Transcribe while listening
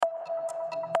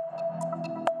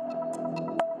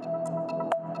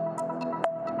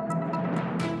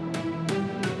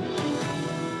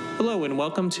Hello and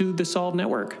welcome to the Solve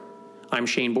Network. I'm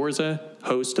Shane Borza,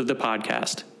 host of the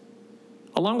podcast.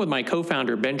 Along with my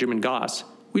co-founder Benjamin Goss,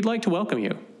 we'd like to welcome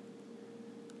you.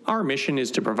 Our mission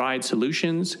is to provide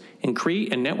solutions and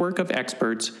create a network of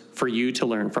experts for you to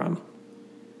learn from.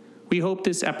 We hope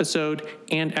this episode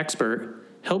and expert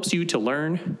helps you to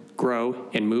learn, grow,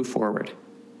 and move forward.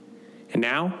 And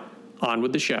now, on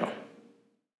with the show.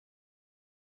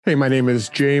 Hey, my name is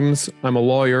James. I'm a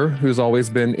lawyer who's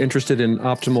always been interested in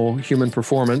optimal human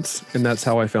performance, and that's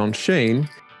how I found Shane.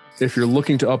 If you're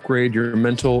looking to upgrade your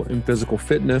mental and physical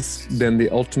fitness, then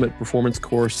the Ultimate Performance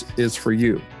course is for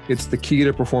you. It's the key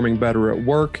to performing better at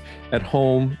work, at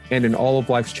home, and in all of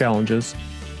life's challenges.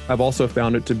 I've also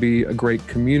found it to be a great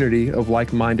community of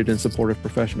like-minded and supportive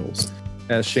professionals.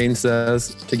 As Shane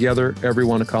says, together,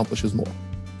 everyone accomplishes more.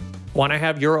 Want to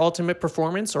have your ultimate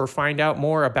performance or find out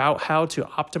more about how to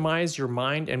optimize your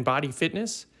mind and body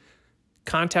fitness?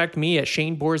 Contact me at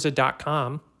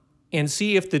shaneborza.com and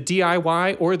see if the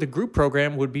DIY or the group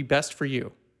program would be best for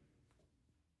you.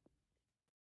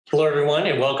 Hello, everyone,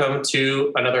 and welcome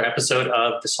to another episode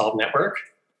of the Solve Network.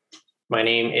 My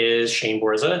name is Shane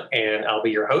Borza, and I'll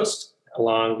be your host,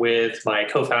 along with my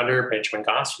co-founder, Benjamin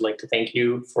Goss. I'd like to thank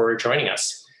you for joining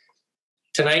us.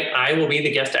 Tonight, I will be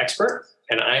the guest expert,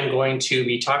 and I'm going to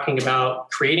be talking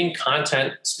about creating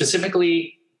content,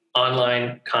 specifically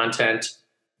online content,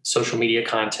 social media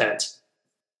content,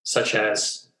 such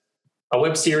as a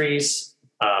web series,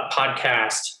 a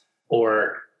podcast,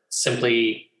 or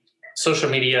simply social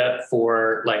media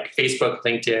for like Facebook,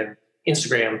 LinkedIn,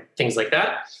 Instagram, things like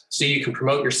that, so you can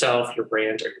promote yourself, your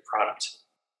brand, or your product.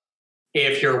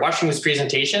 If you're watching this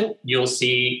presentation, you'll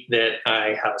see that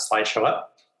I have a slideshow up.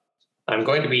 I'm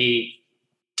going to be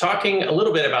talking a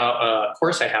little bit about a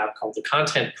course I have called the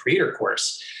Content Creator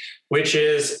Course, which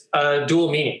is a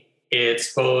dual meaning.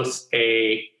 It's both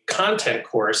a content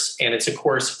course and it's a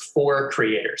course for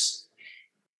creators.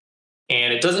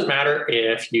 And it doesn't matter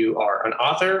if you are an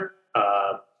author,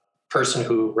 a person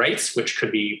who writes, which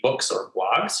could be books or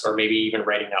blogs, or maybe even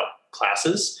writing out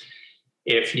classes.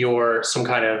 If you're some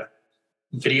kind of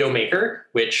video maker,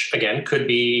 which again could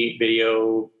be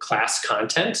video class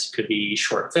content, could be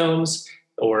short films,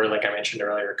 or like I mentioned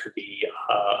earlier, it could be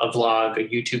a vlog, a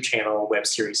YouTube channel, web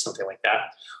series, something like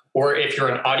that. Or if you're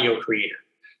an audio creator,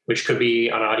 which could be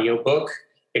an audio book,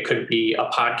 it could be a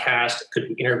podcast, it could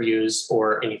be interviews,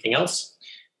 or anything else.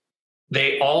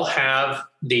 They all have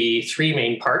the three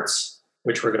main parts,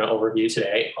 which we're going to overview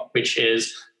today, which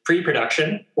is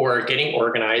pre-production, or getting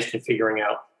organized and figuring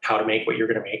out how to make what you're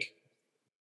going to make.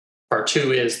 Part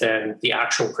two is then the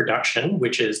actual production,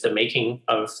 which is the making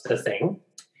of the thing.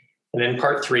 And then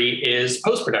part three is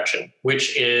post-production,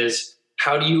 which is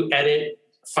how do you edit,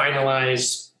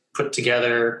 finalize, put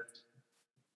together,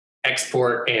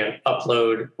 export, and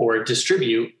upload or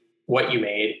distribute what you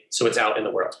made so it's out in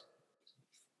the world.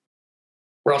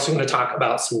 We're also going to talk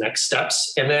about some next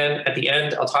steps. And then at the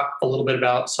end, I'll talk a little bit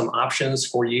about some options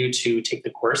for you to take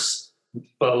the course,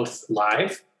 both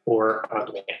live or on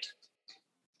demand.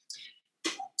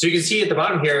 So you can see at the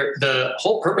bottom here, the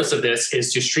whole purpose of this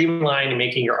is to streamline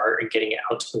making your art and getting it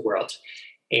out to the world.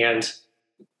 And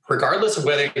regardless of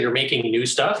whether you're making new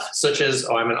stuff, such as,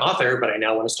 oh, I'm an author, but I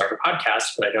now want to start a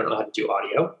podcast, but I don't know how to do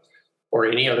audio, or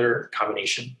any other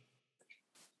combination,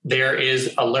 there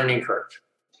is a learning curve.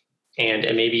 And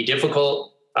it may be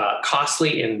difficult,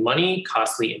 costly in money,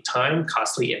 costly in time,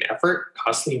 costly in effort,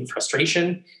 costly in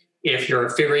frustration, if you're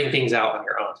figuring things out on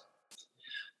your own.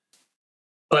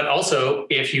 But also,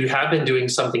 if you have been doing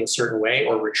something a certain way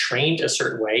or were trained a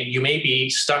certain way, you may be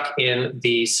stuck in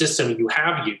the system you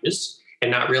have used and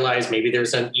not realize maybe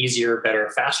there's an easier, better,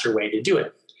 faster way to do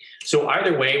it. So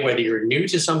either way, whether you're new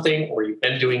to something or you've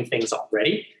been doing things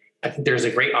already, I think there's a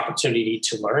great opportunity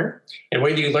to learn. And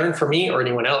whether you learn from me or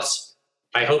anyone else,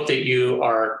 I hope that you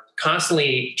are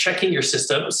constantly checking your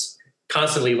systems,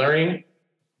 constantly learning,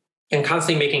 and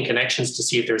constantly making connections to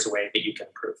see if there's a way that you can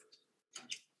improve.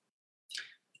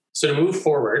 So to move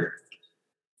forward,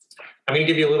 I'm going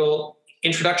to give you a little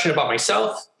introduction about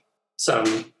myself,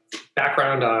 some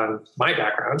background on my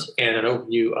background, and an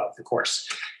overview of the course.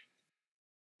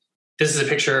 This is a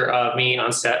picture of me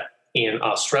on set in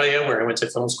Australia, where I went to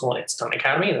film school at Stunt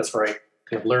Academy, and that's where I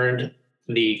kind of learned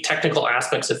the technical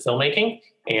aspects of filmmaking.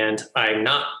 And I'm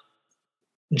not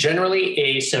generally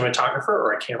a cinematographer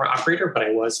or a camera operator, but I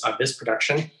was on this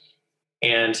production.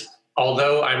 And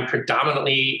although I'm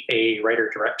predominantly a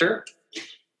writer-director,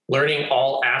 learning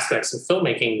all aspects of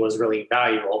filmmaking was really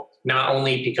valuable, not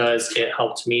only because it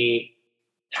helped me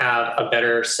have a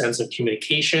better sense of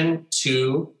communication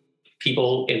to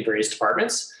people in various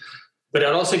departments, But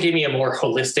it also gave me a more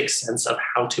holistic sense of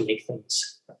how to make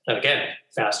things, again,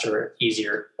 faster,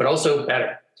 easier, but also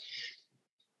better.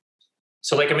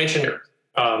 So like I mentioned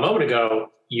a moment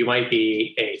ago, you might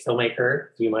be a filmmaker,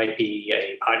 you might be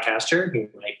a podcaster, you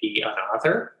might be an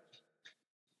author.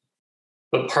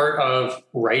 But part of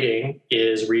writing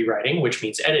is rewriting, which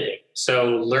means editing.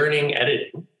 So learning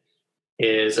editing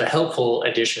is a helpful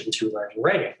addition to learning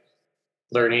writing.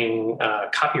 Learning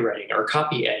copywriting or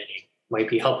copy editing might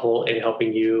be helpful in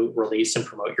helping you release and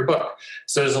promote your book.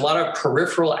 So there's a lot of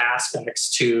peripheral aspects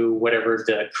to whatever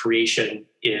the creation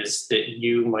is that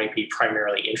you might be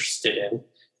primarily interested in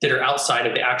that are outside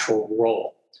of the actual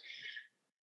role.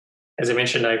 As I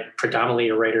mentioned, I'm predominantly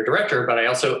a writer-director, but I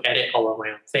also edit all of my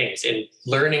own things. And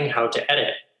learning how to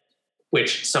edit,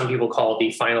 which some people call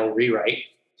the final rewrite,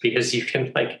 because you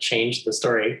can change the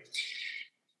story,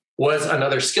 was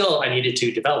another skill I needed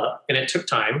to develop. And it took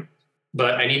time,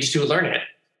 but I needed to learn it,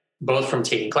 both from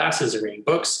taking classes and reading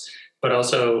books, but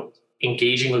also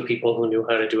engaging with people who knew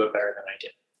how to do it better than I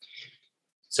did.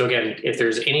 So again, if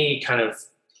there's any kind of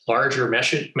larger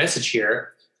message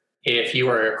here, if you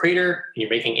are a creator and you're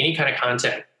making any kind of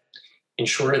content,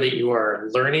 ensure that you are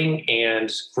learning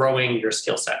and growing your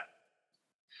skill set.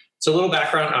 So a little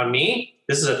background on me.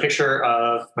 This is a picture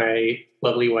of my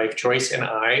lovely wife, Joyce, and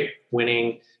I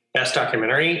winning Best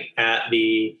Documentary at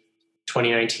the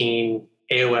 2019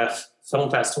 AOF Film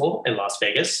Festival in Las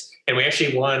Vegas. And we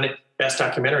actually won Best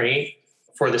Documentary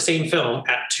for the same film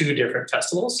at 2 different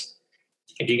festivals.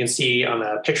 If you can see on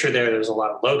the picture there's a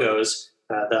lot of logos.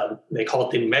 They call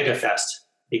it the Mega Fest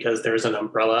because there's an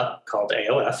umbrella called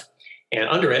AOF. And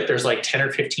under it, there's 10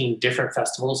 or 15 different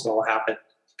festivals that all happen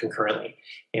concurrently.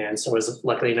 And so I was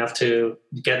lucky enough to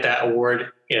get that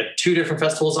award at 2 different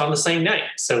festivals on the same night,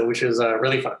 which was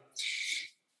really fun.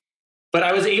 But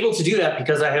I was able to do that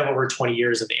because I have over 20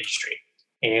 years in the industry.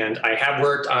 And I have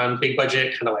worked on big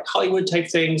budget, kind of like Hollywood type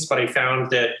things, but I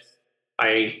found that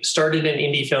I started in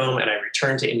indie film and I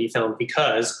returned to indie film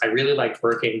because I really liked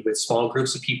working with small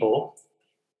groups of people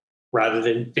rather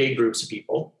than big groups of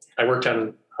people. I worked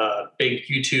on big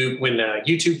YouTube, when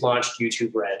YouTube launched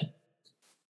YouTube Red,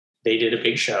 they did a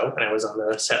big show and I was on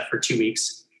the set for 2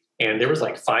 weeks and there was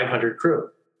 500 crew.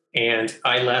 And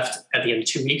I left at the end of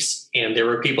 2 weeks and there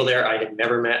were people there I had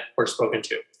never met or spoken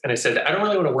to. And I said, I don't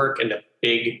really want to work in a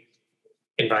big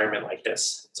environment like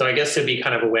this. So I guess it'd be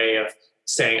kind of a way of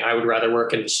saying I would rather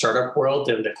work in the startup world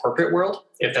than the corporate world,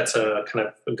 if that's a kind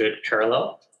of a good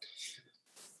parallel.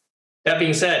 That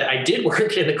being said, I did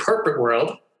work in the corporate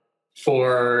world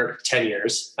for 10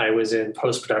 years. I was in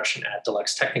post-production at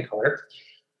Deluxe Technicolor,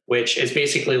 which is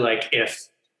basically like if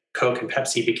Coke and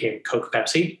Pepsi became Coke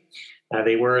Pepsi.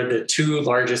 They were the 2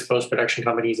 largest post-production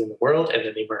companies in the world, and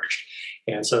then they merged.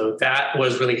 And so that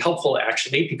was really helpful,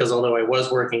 actually, because although I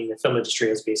was working in the film industry,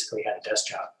 I was basically had a desk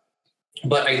job.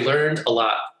 But I learned a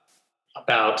lot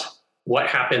about what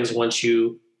happens once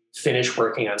you finish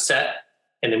working on set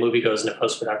and the movie goes into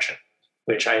post-production,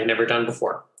 which I had never done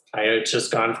before. I had just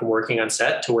gone from working on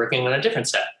set to working on a different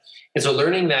set. And so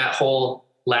learning that whole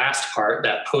last part,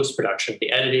 that post-production,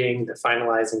 the editing, the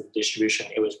finalizing, the distribution,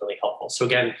 it was really helpful. So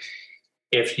again,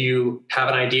 if you have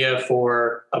an idea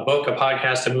for a book, a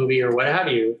podcast, a movie, or what have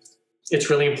you, it's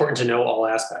really important to know all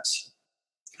aspects.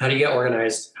 How do you get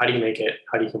organized? How do you make it?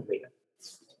 How do you complete it?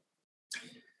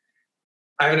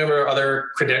 I have a number of other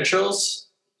credentials,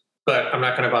 but I'm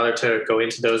not going to bother to go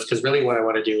into those because really what I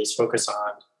want to do is focus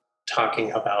on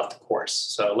talking about the course.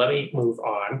 So let me move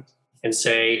on and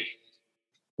say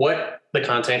what the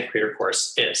Content Creator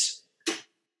course is.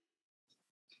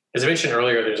 As I mentioned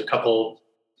earlier, there's a couple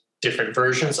different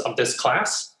versions of this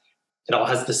class. It all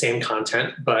has the same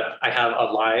content, but I have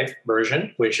a live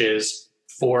version, which is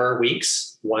 4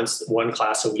 weeks, one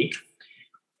class a week,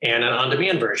 and an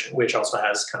on-demand version, which also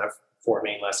has kind of 4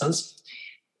 main lessons.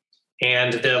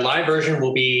 And the live version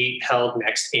will be held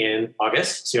next in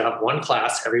August. So you'll have 1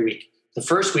 class every week. The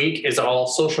first week is all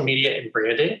social media and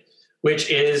branding, which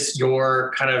is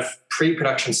your kind of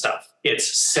pre-production stuff.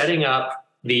 It's setting up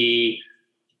the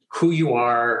who you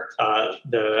are,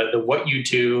 the what you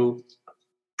do,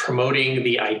 promoting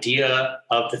the idea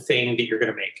of the thing that you're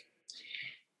going to make.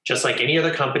 Just like any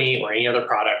other company or any other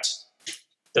product,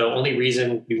 the only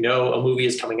reason you know a movie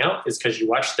is coming out is because you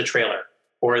watched the trailer,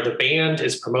 or the band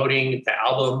is promoting the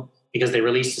album because they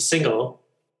released a single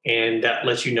and that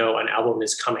lets you know an album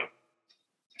is coming.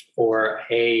 Or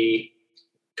a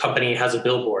company has a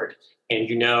billboard and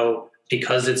you know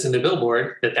because it's in the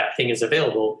billboard that thing is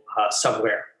available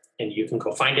somewhere and you can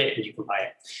go find it and you can buy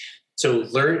it.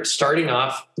 So starting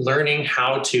off learning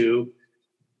how to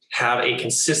have a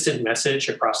consistent message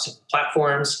across different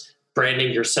platforms,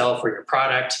 branding yourself or your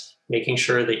product, making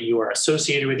sure that you are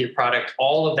associated with your product.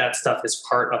 All of that stuff is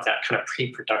part of that kind of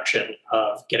pre-production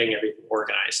of getting everything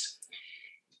organized.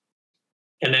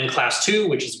 And then class 2,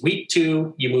 which is week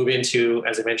 2, you move into,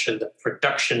 as I mentioned, the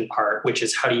production part, which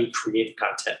is how do you create the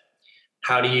content?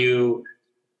 How do you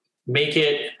make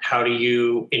it? How do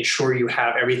you ensure you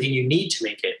have everything you need to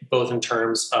make it, both in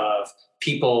terms of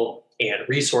people and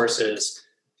resources,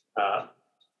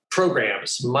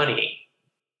 programs, money,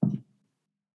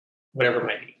 whatever it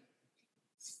might be.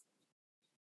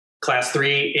 Class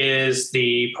 3 is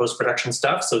the post-production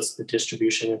stuff. So it's the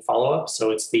distribution and follow-up.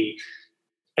 So it's the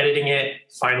editing it,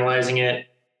 finalizing it.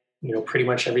 Pretty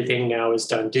much everything now is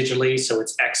done digitally. So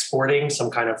it's exporting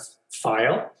some kind of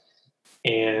file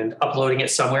and uploading it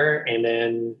somewhere and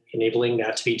then enabling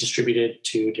that to be distributed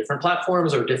to different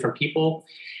platforms or different people,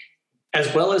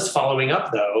 as well as following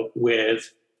up, though,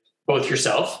 with both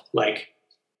yourself, like,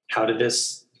 how did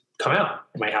this come out?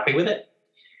 Am I happy with it?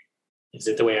 Is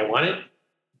it the way I want it?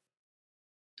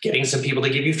 Getting some people to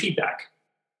give you feedback,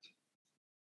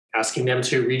 asking them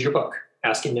to read your book,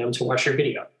 asking them to watch your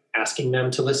video, asking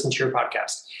them to listen to your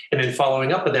podcast, and then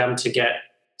following up with them to get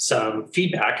some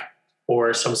feedback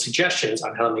or some suggestions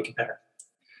on how to make it better.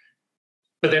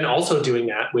 But then also doing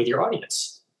that with your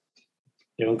audience,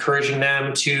 encouraging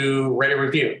them to write a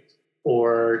review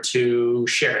or to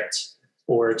share it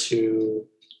or to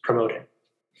promote it.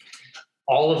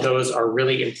 All of those are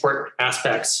really important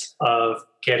aspects of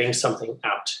getting something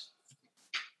out.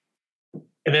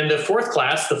 And then the fourth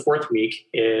class, the fourth week,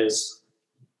 is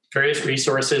various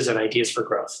resources and ideas for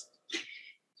growth.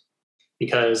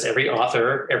 Because every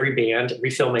author, every band,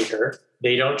 every filmmaker,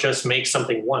 they don't just make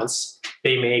something once.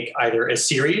 They make either a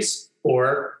series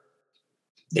or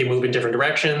they move in different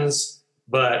directions.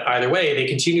 But either way, they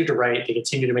continue to write, they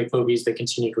continue to make movies, they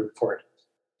continue to record.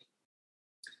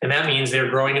 And that means they're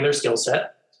growing in their skill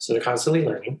set. So they're constantly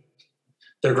learning.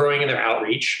 They're growing in their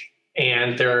outreach,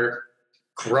 and they're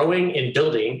growing and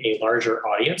building a larger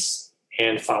audience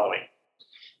and following.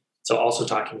 So also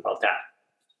talking about that.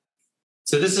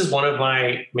 So this is one of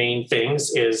my main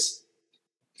things is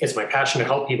it's my passion to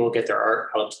help people get their art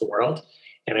out into the world.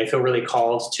 And I feel really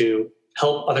called to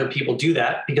help other people do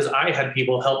that because I had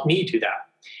people help me do that.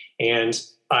 And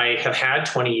I have had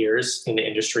 20 years in the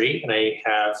industry, and I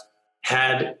have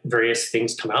had various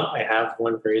things come out. I have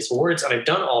won various awards, and I've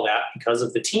done all that because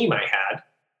of the team I had,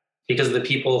 because of the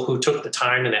people who took the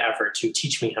time and the effort to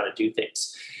teach me how to do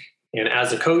things. And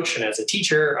as a coach and as a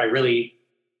teacher, I really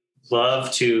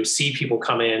love to see people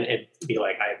come in and be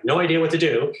like, I have no idea what to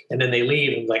do. And then they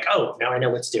leave and be like, oh, now I know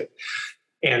what to do.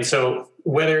 And so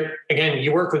whether, again,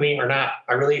 you work with me or not,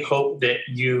 I really hope that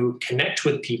you connect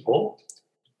with people,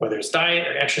 whether it's diet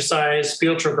or exercise,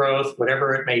 spiritual growth,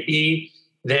 whatever it may be,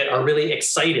 that are really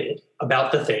excited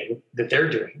about the thing that they're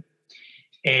doing.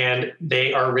 And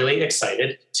they are really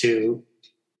excited to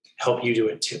help you do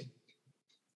it too.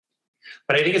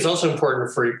 But I think it's also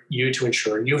important for you to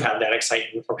ensure you have that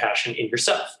excitement or passion in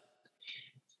yourself.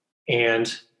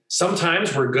 And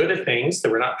sometimes we're good at things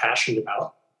that we're not passionate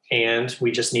about. And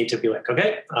we just need to be like,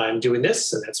 okay, I'm doing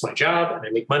this and that's my job and I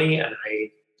make money and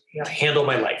I handle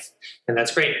my life. And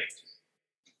that's great.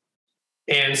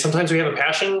 And sometimes we have a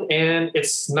passion and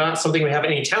it's not something we have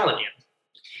any talent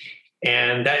in.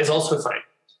 And that is also fine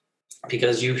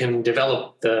because you can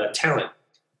develop the talent,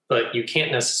 but you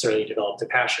can't necessarily develop the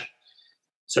passion.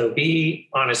 So be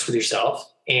honest with yourself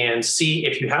and see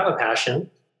if you have a passion,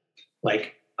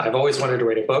 like I've always wanted to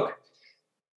write a book.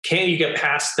 Can you get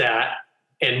past that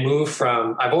and move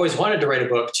from I've always wanted to write a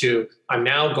book to I'm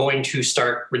now going to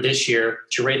start this year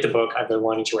to write the book I've been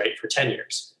wanting to write for 10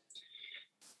 years?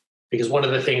 Because one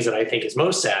of the things that I think is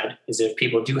most sad is if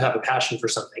people do have a passion for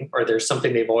something or there's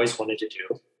something they've always wanted to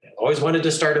do. They've always wanted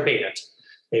to start a band.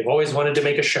 They've always wanted to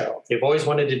make a show. They've always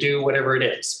wanted to do whatever it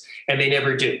is, and they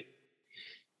never do.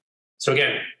 So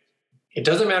again, it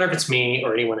doesn't matter if it's me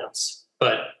or anyone else,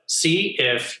 but see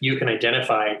if you can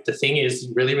identify the thing is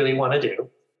you really, really want to do,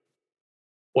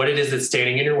 what it is that's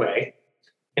standing in your way,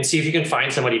 and see if you can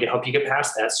find somebody to help you get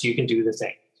past that so you can do the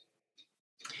thing.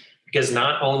 Because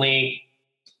not only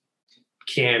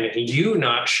can you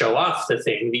not show off the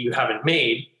thing that you haven't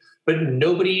made, but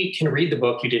nobody can read the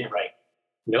book you didn't write.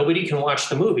 Nobody can watch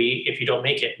the movie if you don't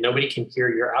make it. Nobody can hear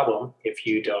your album if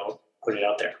you don't put it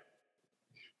out there.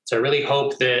 So I really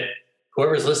hope that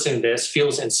whoever's listening to this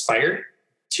feels inspired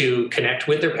to connect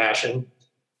with their passion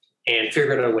and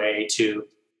figure out a way to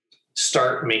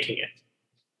start making it.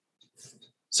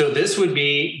 So this would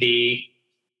be the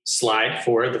slide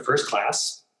for the first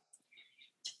class.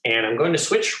 And I'm going to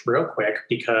switch real quick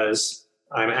because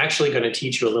I'm actually going to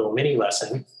teach you a little mini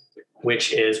lesson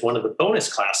which is one of the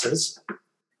bonus classes.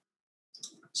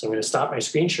 So I'm going to stop my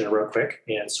screen share real quick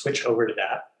and switch over to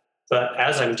that. But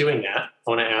as I'm doing that, I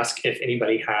want to ask if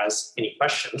anybody has any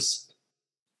questions.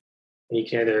 And you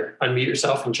can either unmute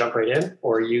yourself and jump right in,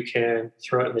 or you can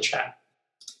throw it in the chat.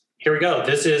 Here we go.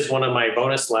 This is one of my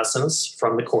bonus lessons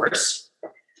from the course.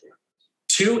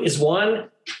 2 is 1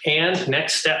 and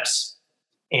next steps.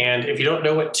 And if you don't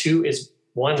know what 2 is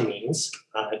 1 means,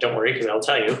 don't worry, because I'll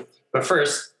tell you. But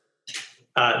first,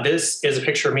 this is a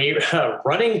picture of me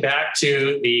running back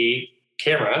to the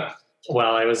camera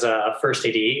while I was first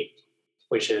AD,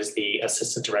 which is the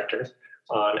assistant director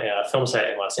on a film set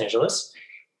in Los Angeles.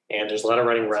 And there's a lot of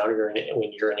running around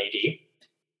when you're an AD.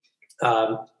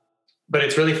 But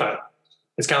it's really fun.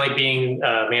 It's kind of like being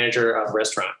a manager of a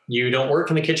restaurant. You don't work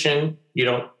in the kitchen. You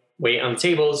don't wait on the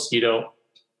tables. You don't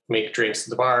make drinks at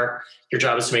the bar. Your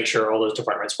job is to make sure all those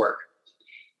departments work.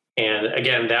 And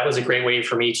again, that was a great way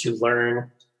for me to learn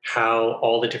how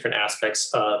all the different aspects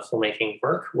of filmmaking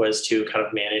work, was to kind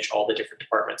of manage all the different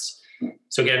departments.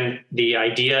 So again, the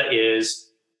idea is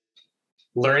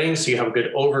learning so you have a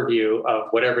good overview of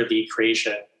whatever the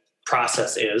creation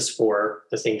process is for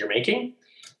the thing you're making,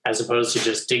 as opposed to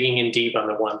just digging in deep on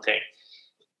the one thing.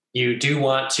 You do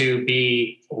want to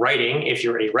be writing if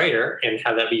you're a writer and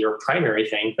have that be your primary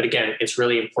thing. But again, it's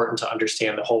really important to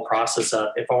understand the whole process of,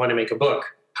 if I want to make a book,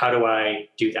 how do I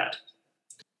do that?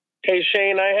 Hey,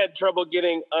 Shane, I had trouble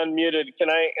getting unmuted. Can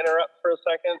I interrupt for a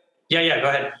second? Yeah, go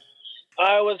ahead.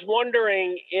 I was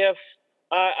wondering if,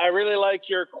 I really like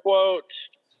your quote,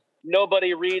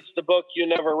 "Nobody reads the book you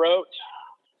never wrote."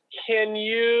 Can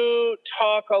you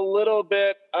talk a little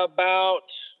bit about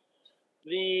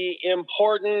the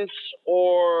importance,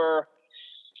 or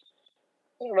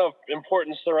I don't know if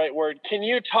importance is the right word. Can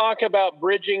you talk about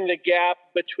bridging the gap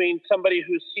between somebody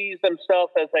who sees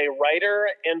themselves as a writer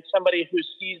and somebody who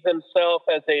sees themselves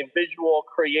as a visual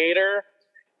creator?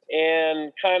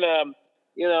 And kind of,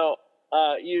 you know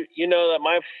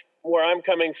that where I'm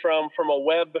coming from a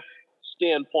web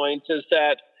standpoint, is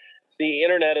that the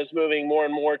internet is moving more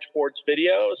and more towards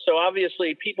video. So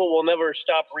obviously people will never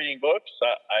stop reading books,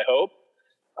 I hope.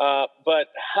 But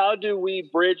how do we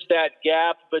bridge that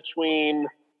gap between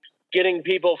getting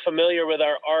people familiar with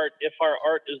our art, if our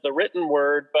art is the written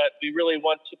word, but we really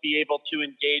want to be able to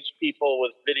engage people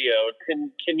with video?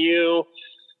 Can you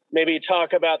maybe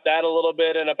talk about that a little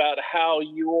bit, and about how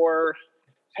your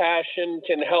passion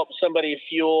can help somebody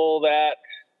fuel that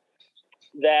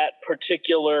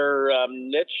particular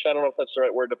niche? I don't know if that's the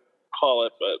right word to call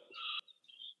it, but.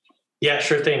 Yeah,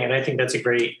 sure thing. And I think that's a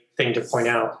great thing to point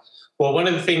out. Well, one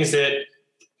of the things that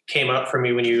came up for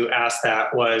me when you asked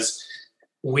that was,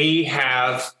 we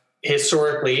have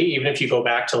historically, even if you go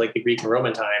back to like the Greek and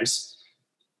Roman times,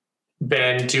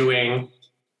 been doing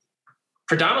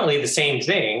predominantly the same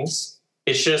things.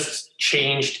 It's just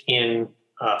changed in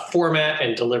format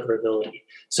and deliverability.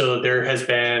 So there has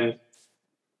been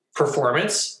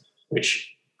performance,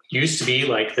 which used to be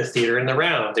like the theater in the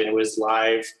round, and it was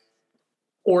live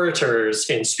orators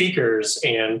and speakers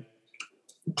and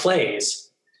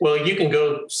plays. Well, you can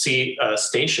go see a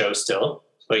stage show still,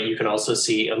 but you can also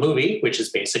see a movie, which is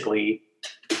basically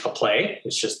a play.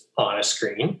 It's just on a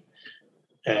screen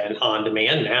and on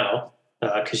demand now,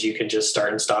 because you can just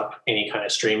start and stop any kind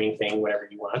of streaming thing, whatever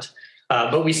you want.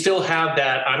 But we still have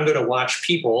that, I'm going to watch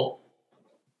people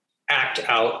act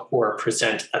out or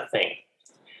present a thing.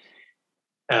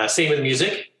 Same with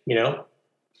music,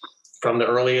 from the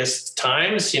earliest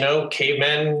times,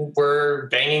 cavemen were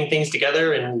banging things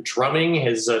together, and drumming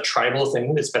is a tribal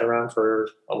thing that's been around for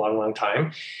a long, long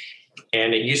time.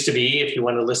 And it used to be, if you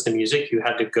wanted to listen to music, you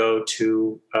had to go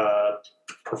to a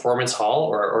performance hall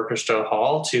or orchestra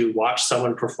hall to watch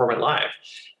someone perform it live.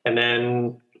 And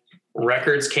then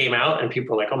records came out, and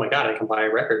people were like, oh my God, I can buy a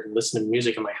record and listen to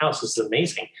music in my house. This is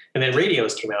amazing. And then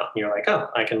radios came out, and you're like, oh,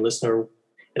 I can listen to,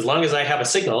 as long as I have a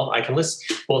signal, I can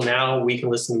listen. Well, now we can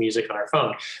listen to music on our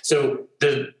phone. So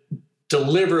the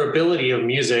deliverability of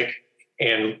music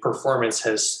and performance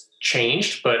has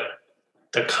changed, but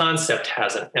the concept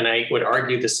hasn't. And I would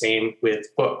argue the same with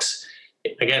books.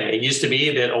 Again, it used to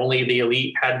be that only the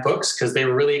elite had books because they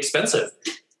were really expensive.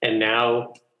 And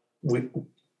now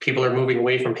people are moving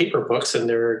away from paper books, and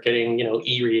they're getting,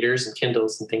 e-readers and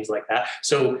Kindles and things like that.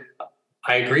 So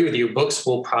I agree with you. Books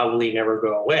will probably never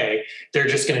go away. They're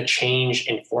just going to change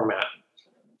in format.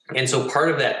 And so part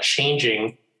of that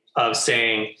changing of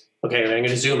saying, okay, I'm going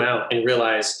to zoom out and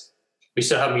realize we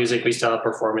still have music, we still have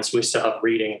performance, we still have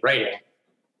reading, writing.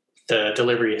 The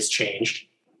delivery has changed.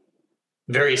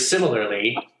 Very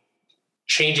similarly,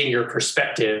 changing your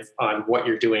perspective on what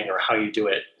you're doing or how you do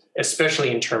it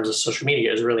especially in terms of social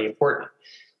media, is really important.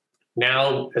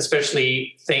 Now,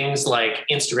 especially things like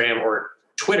Instagram or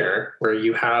Twitter, where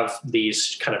you have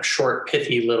these kind of short,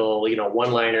 pithy little,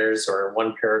 one-liners or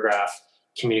one paragraph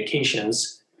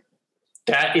communications,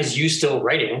 that is you still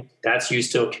writing. That's you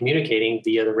still communicating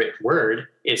via the written word.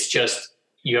 It's just,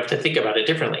 you have to think about it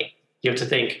differently. You have to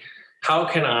think, how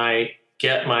can I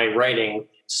get my writing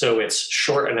so it's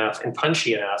short enough and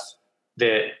punchy enough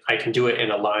that I can do it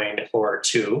in a line or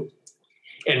two,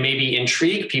 and maybe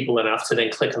intrigue people enough to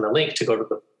then click on the link to go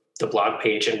to the blog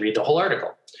page and read the whole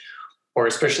article. Or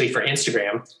especially for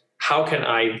Instagram, how can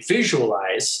I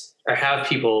visualize or have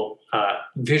people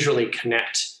visually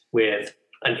connect with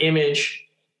an image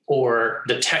or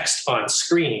the text on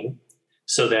screen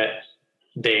so that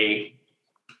they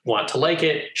want to like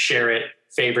it, share it,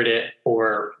 favorite it,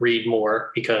 or read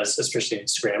more, because especially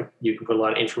Instagram, you can put a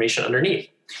lot of information underneath.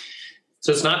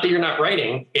 So it's not that you're not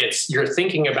writing, it's you're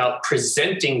thinking about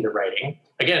presenting the writing.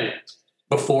 Again,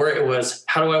 before it was,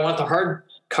 how do I want the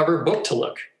hardcover book to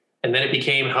look? And then it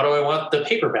became, how do I want the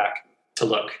paperback to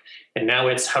look? And now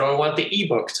it's, how do I want the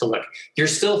ebook to look? You're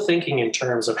still thinking in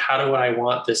terms of, how do I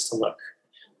want this to look?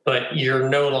 But you're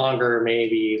no longer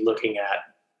maybe looking at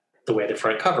the way the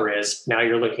front cover is. Now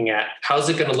you're looking at, how's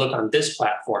it going to look on this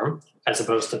platform as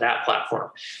opposed to that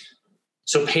platform?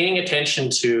 So paying attention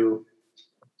to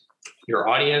your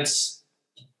audience,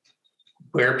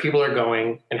 where people are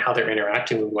going, and how they're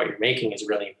interacting with what you're making is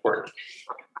really important.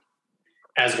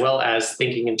 As well as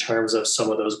thinking in terms of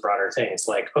some of those broader things.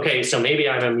 Like, okay, so maybe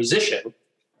I'm a musician,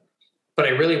 but I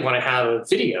really want to have a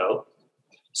video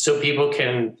so people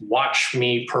can watch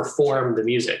me perform the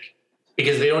music,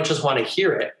 because they don't just want to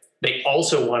hear it. They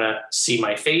also want to see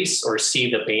my face or see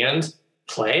the band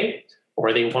play,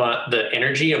 or they want the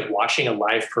energy of watching a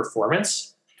live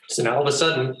performance. So now all of a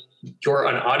sudden, you're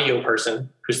an audio person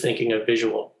who's thinking of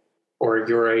visual, or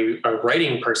you're a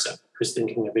writing person who's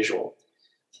thinking of visual.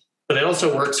 But it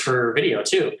also works for video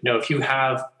too. If you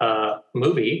have a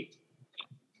movie,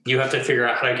 you have to figure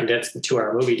out how to condense the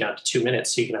 2-hour movie down to 2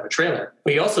 minutes so you can have a trailer.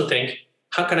 But you also think,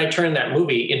 how can I turn that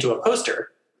movie into a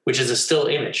poster, which is a still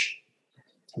image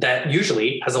that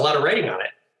usually has a lot of writing on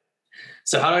it?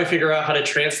 So how do I figure out how to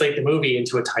translate the movie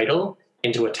into a title,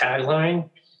 into a tagline?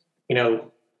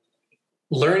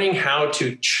 Learning how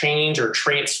to change or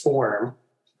transform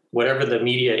whatever the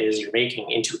media is you're making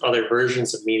into other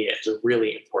versions of media is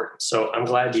really important. So I'm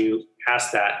glad you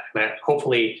asked that. And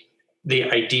hopefully the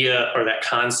idea or that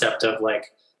concept of like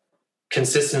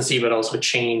consistency, but also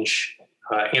change,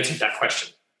 answered that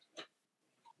question.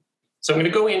 So I'm going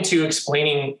to go into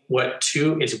explaining what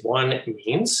 2 is 1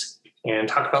 means and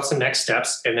talk about some next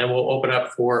steps, and then we'll open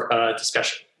up for a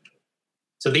discussion.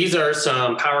 So these are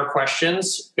some power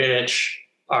questions which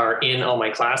are in all my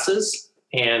classes.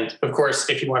 And of course,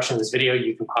 if you're watching this video,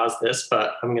 you can pause this,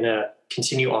 but I'm going to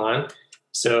continue on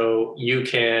so you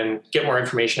can get more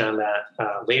information on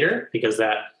that later, because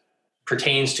that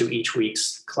pertains to each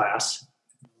week's class.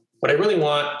 What I really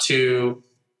want to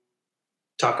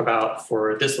talk about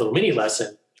for this little mini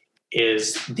lesson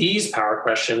is these power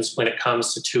questions when it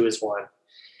comes to 2 is 1.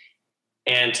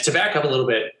 And to back up a little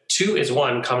bit, 2 is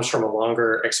 1 comes from a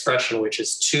longer expression, which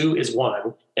is 2 is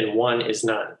 1 and 1 is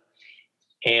none.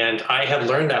 And I have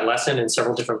learned that lesson in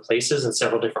several different places in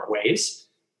several different ways.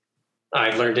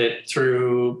 I've learned it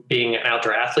through being an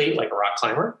outdoor athlete, like a rock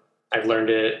climber. I've learned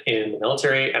it in the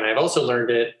military, and I've also learned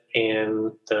it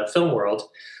in the film world,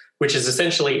 which is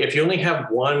essentially, if you only have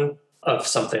one of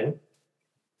something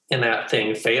and that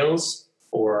thing fails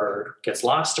or gets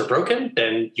lost or broken,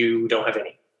 then you don't have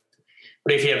any.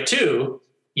 But if you have 2,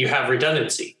 you have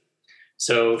redundancy.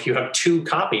 So if you have 2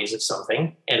 copies of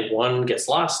something and one gets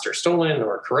lost or stolen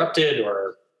or corrupted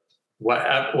or what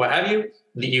have you,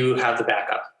 you have the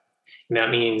backup. And that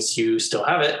means you still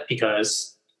have it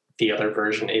because the other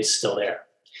version is still there.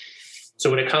 So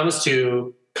when it comes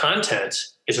to content,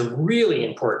 it's really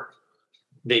important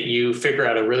that you figure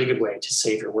out a really good way to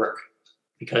save your work.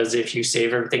 Because if you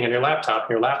save everything on your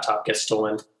laptop gets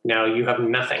stolen, now you have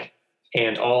nothing.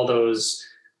 And all those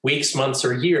weeks, months,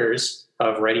 or years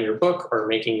of writing your book or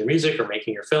making your music or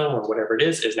making your film or whatever it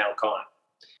is now gone.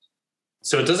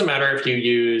 So it doesn't matter if you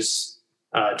use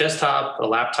a desktop, a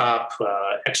laptop,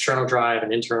 external drive,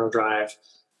 an internal drive,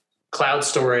 cloud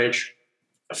storage,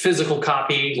 a physical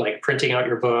copy, like printing out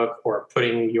your book or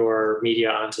putting your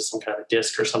media onto some kind of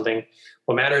disk or something.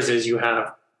 What matters is you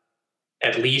have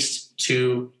at least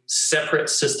 2 separate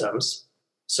systems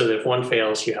so that if one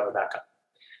fails, you have a backup.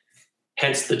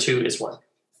 Hence, the 2 is 1.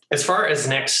 As far as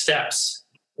next steps,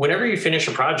 whenever you finish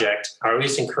a project, I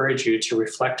always encourage you to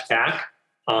reflect back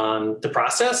on the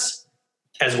process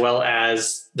as well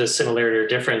as the similarity or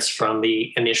difference from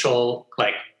the initial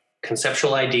like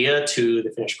conceptual idea to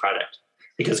the finished product.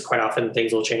 Because quite often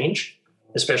things will change,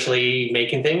 especially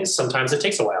making things. Sometimes it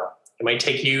takes a while. It might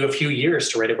take you a few years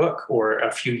to write a book, or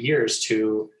a few years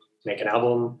to make an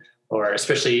album, or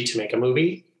especially to make a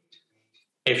movie.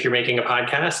 If you're making a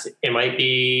podcast, it might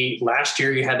be last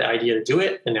year you had the idea to do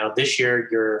it, and now this year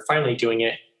you're finally doing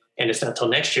it. And it's not until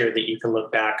next year that you can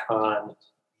look back on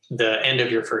the end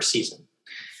of your first season.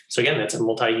 So again, that's a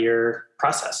multi-year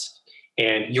process.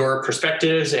 And your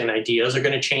perspectives and ideas are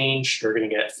going to change. You're going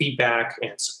to get feedback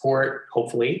and support,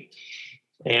 hopefully.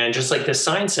 And just like this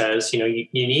sign says, you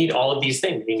need all of these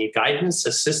things. You need guidance,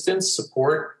 assistance,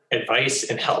 support, advice,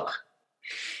 and help.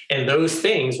 And those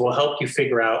things will help you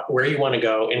figure out where you want to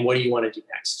go and what do you want to do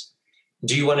next.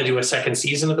 Do you want to do a second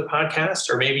season of the podcast?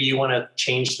 Or maybe you want to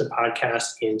change the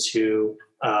podcast into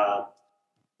a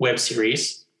web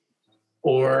series,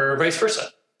 or vice versa.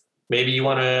 Maybe you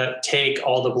want to take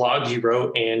all the blogs you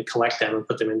wrote and collect them and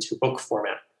put them into book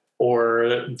format,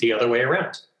 or the other way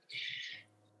around.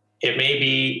 It may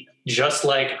be just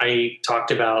like I talked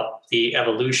about the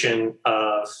evolution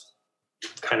of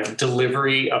kind of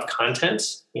delivery of content.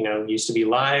 It used to be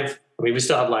live. I mean, we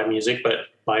still have live music, but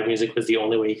live music was the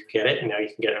only way you could get it. And now you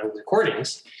can get it on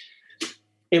recordings.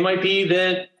 It might be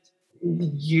that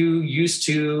you used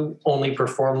to only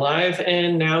perform live,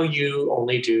 and now you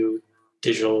only do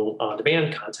digital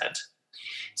on-demand content.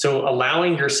 So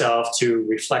allowing yourself to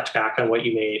reflect back on what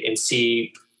you made and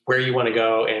see where you want to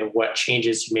go and what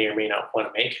changes you may or may not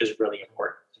want to make is really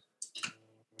important.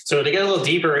 So to get a little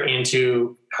deeper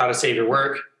into how to save your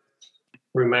work,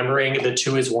 remembering the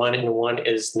 2 is 1 and 1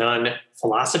 is none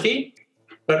philosophy,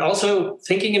 but also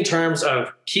thinking in terms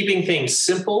of keeping things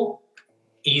simple,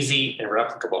 easy, and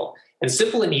replicable. And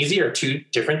simple and easy are 2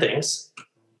 different things.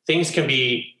 Things can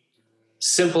be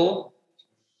simple,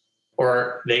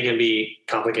 or they can be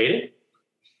complicated,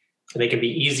 and they can be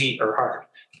easy or hard.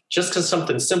 Just because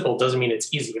something's simple doesn't mean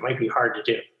it's easy. It might be hard to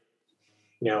do.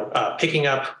 Picking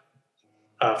up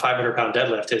a 500-pound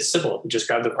deadlift is simple. You just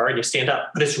grab the bar and you stand up,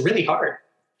 but it's really hard.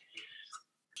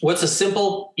 What's a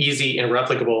simple, easy, and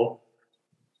replicable,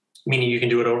 meaning you can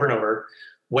do it over and over,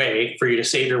 way for you to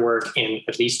save your work in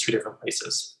at least 2 different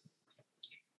places?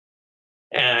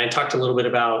 And I talked a little bit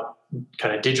about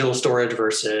kind of digital storage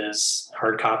versus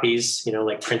hard copies.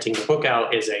 Like printing the book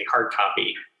out is a hard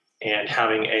copy, and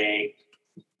having a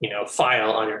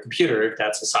file on your computer,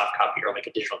 that's a soft copy or like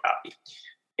a digital copy.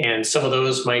 And some of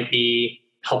those might be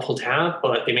helpful to have,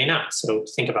 but they may not. So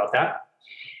think about that.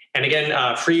 And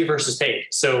again, free versus paid.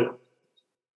 So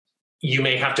you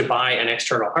may have to buy an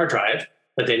external hard drive,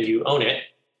 but then you own it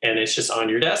and it's just on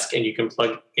your desk and you can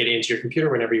plug it into your computer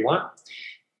whenever you want.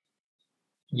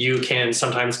 You can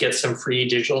sometimes get some free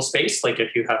digital space. Like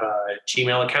if you have a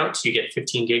Gmail account, you get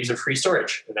 15 gigs of free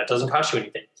storage, and that doesn't cost you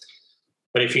anything.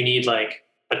 But if you need like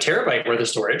a terabyte worth of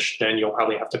storage, then you'll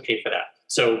probably have to pay for that.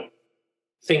 So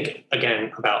think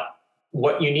again about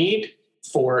what you need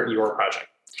for your project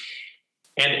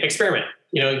and experiment.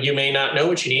 You may not know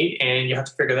what you need and you have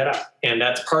to figure that out. And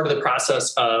that's part of the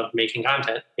process of making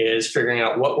content, is figuring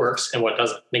out what works and what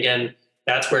doesn't. And again,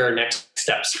 that's where next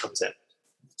steps comes in.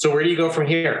 So where do you go from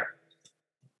here?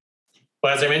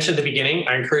 Well, as I mentioned at the beginning,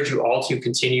 I encourage you all to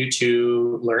continue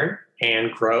to learn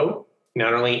and grow,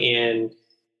 not only in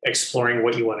exploring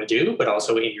what you want to do, but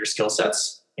also in your skill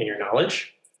sets and your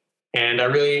knowledge. And I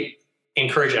really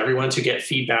encourage everyone to get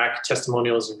feedback,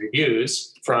 testimonials, and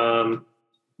reviews from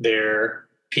their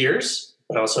peers,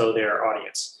 but also their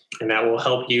audience. And that will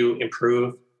help you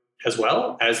improve, as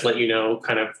well as let you know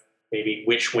kind of maybe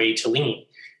which way to lean.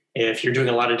 If you're doing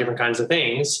a lot of different kinds of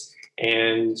things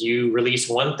and you release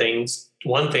one thing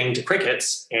to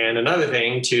crickets and another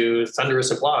thing to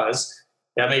thunderous applause,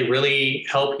 that may really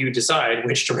help you decide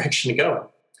which direction to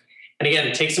go. And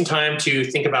again, take some time to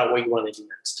think about what you want to do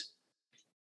next.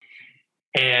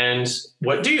 And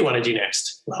what do you want to do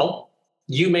next? Well,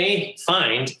 you may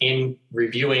find in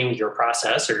reviewing your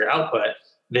process or your output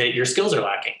that your skills are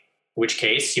lacking, in which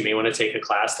case you may want to take a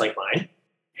class like mine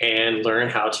and learn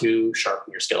how to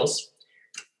sharpen your skills.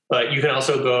 But you can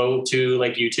also go to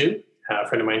like YouTube. A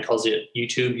friend of mine calls it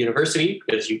YouTube University,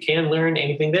 because you can learn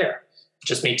anything there. It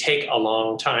just may take a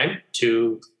long time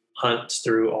to hunt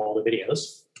through all the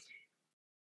videos.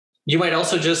 You might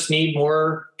also just need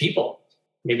more people.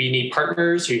 Maybe you need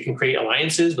partners, or you can create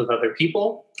alliances with other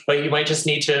people, but you might just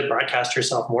need to broadcast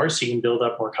yourself more so you can build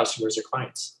up more customers or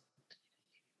clients.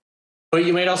 But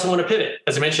you might also want to pivot.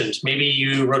 As I mentioned, maybe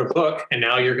you wrote a book and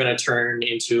now you're going to turn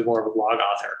into more of a blog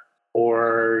author.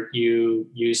 or you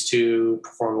used to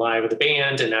perform live with a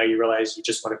band and now you realize you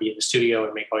just want to be in the studio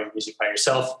and make all your music by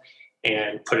yourself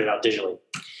and put it out digitally.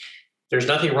 There's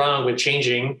nothing wrong with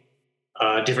changing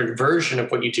a different version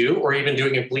of what you do, or even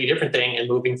doing a completely different thing and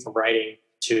moving from writing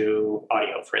to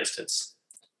audio, for instance,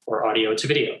 or audio to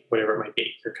video, whatever it might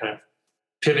be. You're kind of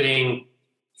pivoting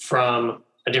from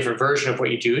a different version of what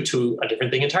you do to a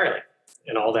different thing entirely.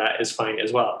 And all that is fine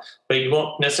as well. But you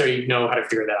won't necessarily know how to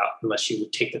figure that out unless you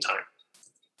take the time.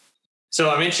 So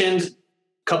I mentioned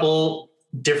a couple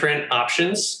different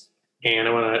options, and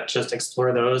I want to just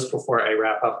explore those before I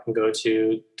wrap up and go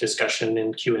to discussion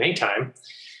and Q&A time.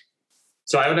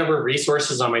 So I have a number of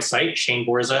resources on my site,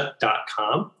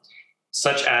 shaneborza.com,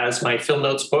 such as my film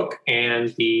notes book and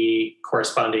the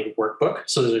corresponding workbook.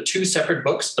 So those are two separate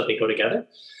books, but they go together.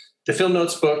 The film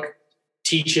notes book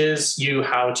teaches you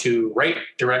how to write,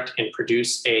 direct, and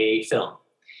produce a film,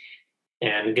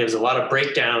 and gives a lot of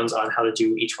breakdowns on how to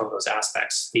do each one of those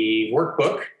aspects. The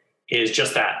workbook is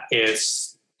just that.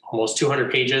 It's almost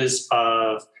 200 pages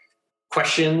of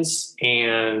questions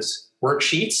and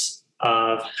worksheets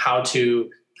of how to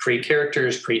create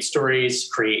characters, create stories,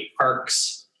 create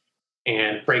arcs,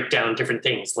 and break down different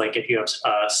things. Like if you have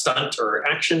a stunt or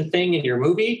action thing in your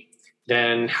movie,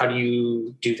 then how do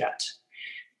you do that?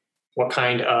 What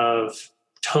kind of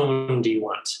tone do you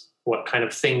want? What kind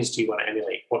of things do you want to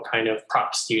emulate? What kind of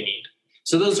props do you need?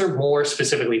 So those are more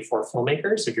specifically for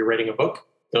filmmakers. If you're writing a book,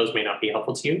 those may not be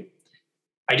helpful to you.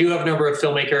 I do have a number of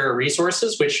filmmaker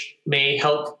resources which may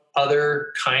help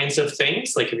other kinds of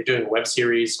things, like if you're doing a web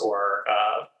series or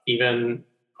even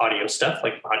audio stuff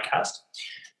like podcast,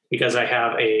 because I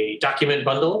have a document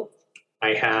bundle.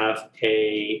 I have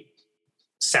a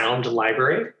sound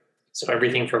library. So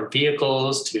everything from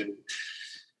vehicles to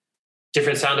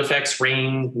different sound effects,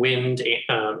 rain, wind,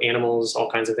 animals,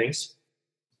 all kinds of things.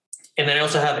 And then I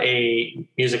also have a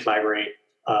music library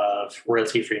of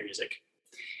royalty-free music.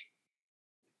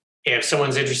 If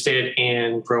someone's interested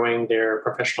in growing their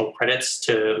professional credits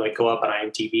to like go up on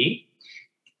IMDb,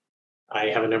 I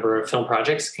have a number of film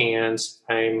projects and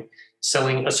I'm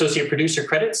selling associate producer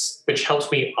credits, which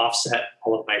helps me offset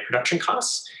all of my production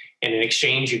costs. And in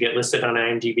exchange, you get listed on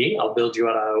IMDb. I'll build you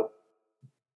out a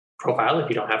profile if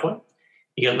you don't have one.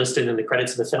 You get listed in the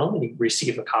credits of the film and you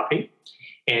receive a copy.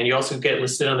 And you also get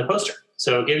listed on the poster.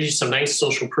 So it gives you some nice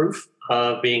social proof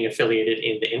of being affiliated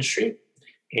in the industry.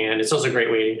 And it's also a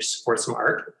great way to support some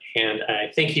art. And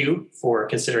I thank you for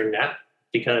considering that,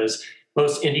 because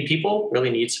most indie people really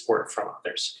need support from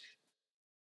others.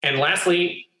 And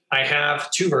lastly, I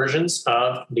have two versions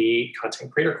of the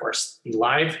content creator course, the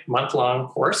live month-long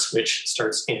course, which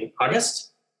starts in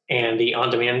August, and the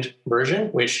on-demand version,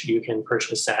 which you can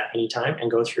purchase at any time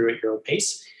and go through at your own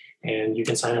pace. And you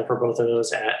can sign up for both of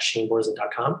those at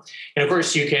shaneborza.com. And of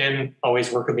course, you can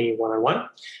always work with me one-on-one.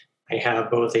 I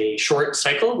have both a short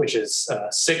cycle, which is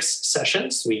 6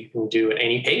 sessions. We can do at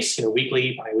any pace,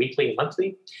 weekly, bi-weekly, and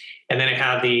monthly. And then I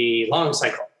have the long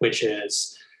cycle, which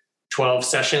is 12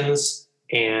 sessions,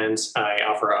 and I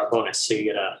offer a bonus. So you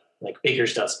get a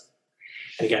baker's dozen.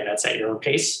 And again, that's at your own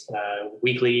pace,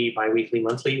 weekly, bi-weekly,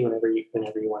 monthly, whenever you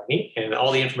want to meet. And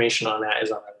all the information on that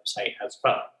is on our website as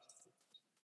well.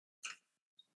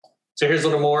 So here's a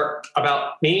little more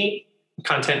about me,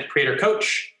 content creator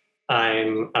coach.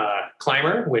 I'm a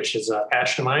climber, which is a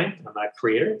passion of mine. I'm a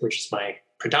creator, which is my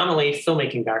predominantly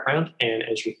filmmaking background. And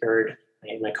as you heard,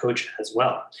 I am a coach as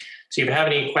well. So if you have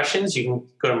any questions, you can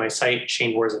go to my site,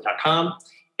 shaneborza.com,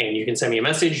 and you can send me a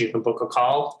message. You can book a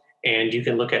call, and you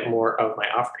can look at more of my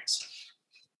offerings.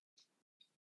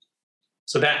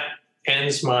 So that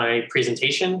ends my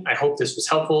presentation. I hope this was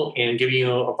helpful in giving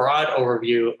you a broad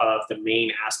overview of the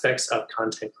main aspects of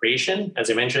content creation. As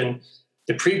I mentioned,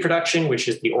 the pre-production, which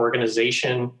is the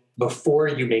organization before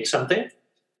you make something,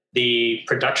 the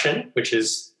production, which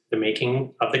is the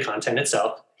making of the content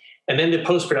itself, and then the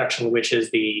post-production, which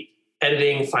is the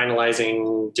editing,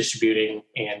 finalizing, distributing,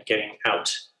 and getting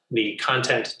out the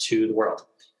content to the world.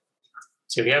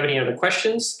 So if you have any other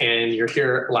questions and you're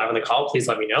here live on the call, please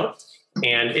let me know.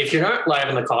 And if you're not live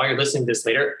on the call, you're listening to this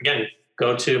later, again,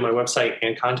 go to my website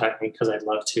and contact me, because I'd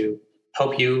love to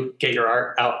help you get your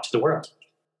art out to the world.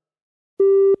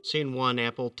 Scene 1,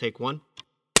 Apple, take 1.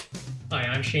 Hi,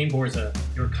 I'm Shane Borza,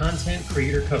 your content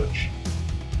creator coach.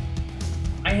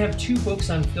 I have 2 books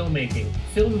on filmmaking,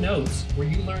 Film Notes, where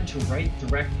you learn to write,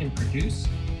 direct, and produce,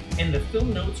 and the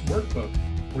Film Notes Workbook,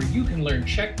 where you can learn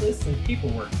checklists and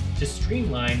paperwork to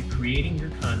streamline creating your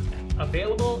content.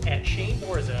 Available at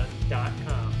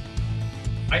shaneborza.com.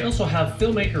 I also have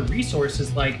filmmaker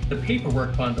resources like the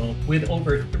Paperwork Bundle with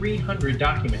over 300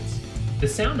 documents, the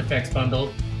Sound Effects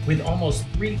Bundle with almost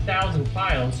 3,000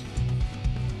 files,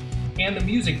 and the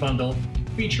music bundle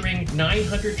featuring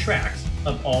 900 tracks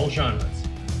of all genres.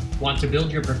 Want to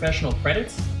build your professional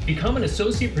credits? Become an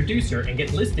associate producer and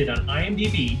get listed on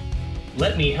IMDb.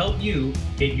 Let me help you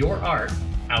get your art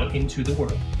out into the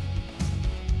world.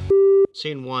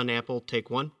 Scene 1, Apple, take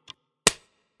 1.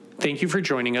 Thank you for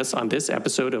joining us on this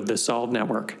episode of the Solve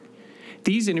Network.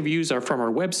 These interviews are from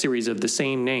our web series of the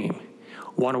same name.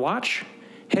 Want to watch?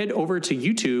 Head over to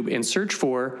YouTube and search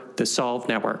for the Solve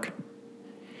Network.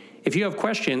 If you have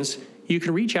questions, you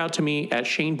can reach out to me at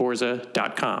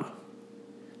shaneborza.com.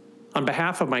 On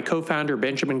behalf of my co-founder,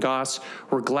 Benjamin Goss,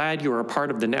 we're glad you are a part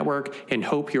of the network and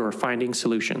hope you are finding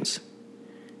solutions.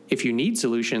 If you need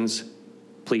solutions,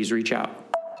 please reach out.